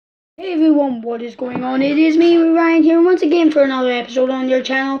Hey everyone, what is going on? It is me, Ryan, here once again for another episode on your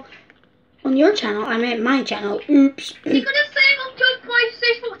channel. On your channel? I meant my channel. Oops. You're gonna say on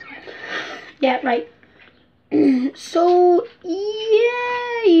 2.64. Yeah, right. So,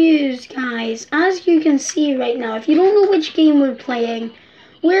 yeah, you guys, as you can see right now, if you don't know which game we're playing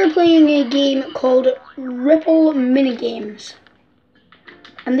a game called Ripple Minigames.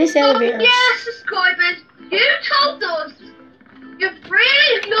 And this elevator. Yeah, subscribers, you told us you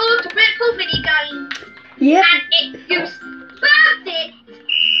really loved Ripple Minigames. Yep. And you spammed it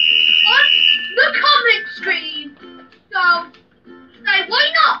on the comment stream. So,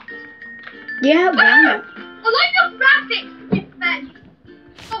 why not? Yeah, why not? I like the graphics with them.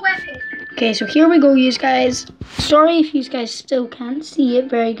 So epic. Okay, so here we go, you guys. Sorry if you guys still can't see it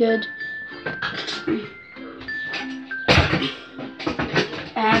very good.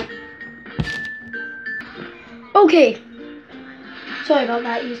 Okay. Sorry about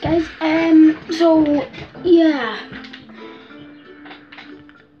that, you guys. So, yeah.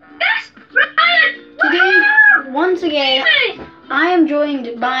 Yes, Ryan! Today, once again, I am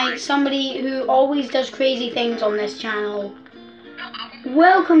joined by somebody who always does crazy things on this channel.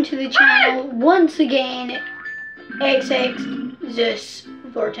 Welcome to the channel, once again, XX Zeus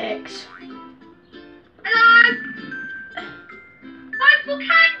Vortex. Hello!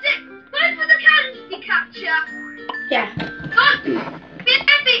 Time for the candy capture. Yeah. Be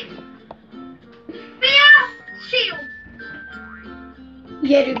epic! Spear shield!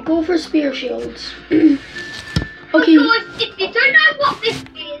 Yeah, dude, go for spear shields. Okay. Okay. Because if you don't know what this is,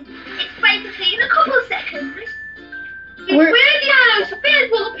 it's basically in a couple of seconds. It's really yellow spears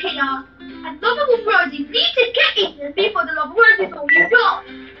will appear and lovable roses need to get in them before the lovable roses all you got.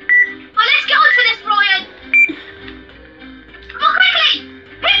 Well, let's get on to this, Ryan. Come on, quickly!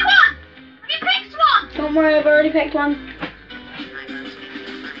 Pick one! Have you picked one? Don't worry, I've already picked one.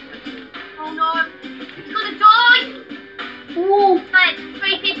 Oh no, he's gonna die! Whoa. And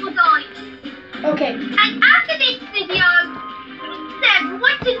 3 people died. Okay. And after this video, Seb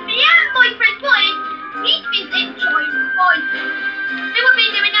wanted me and my friend Ryan to visit Joy Boy. We will be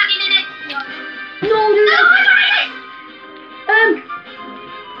doing that in the next video. No, dude. No, I got it!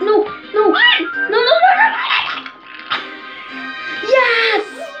 No. Ryan! No. Yes!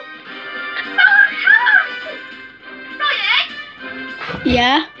 Ryan!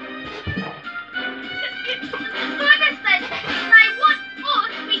 Yeah.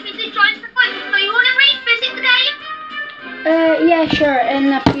 Yeah, sure,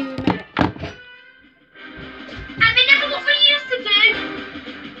 in a few minutes. And remember what we used to do?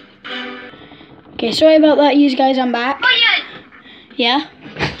 Okay, sorry about that, you guys, I'm back. Ryan! Yeah?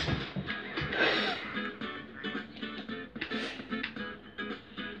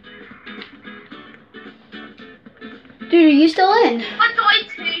 Dude, are you still in? I died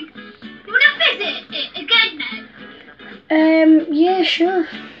too. You wanna visit it again now? Yeah, sure.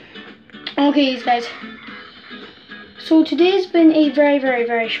 Okay, you guys. So today's been a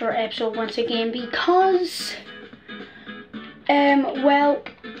very short episode once again because, well,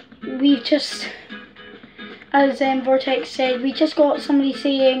 we've just, as Vortex said, we just got somebody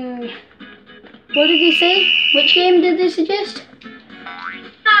saying, what did they say? Which game did they suggest?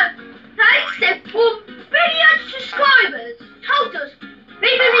 No, they said 1 billion subscribers told us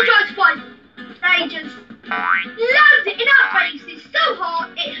because enjoys fun. They just landed in our faces so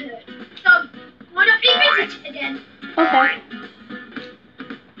hard it hurt. So why not revisit it again? Okay.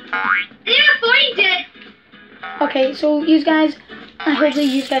 Yeah, find it. Okay, so you guys, I hope that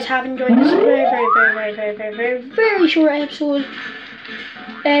you guys have enjoyed this very short episode.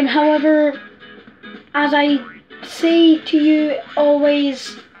 However, as I say to you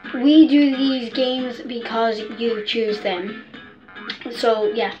always, we do these games because you choose them. So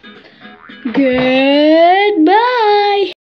yeah. Good.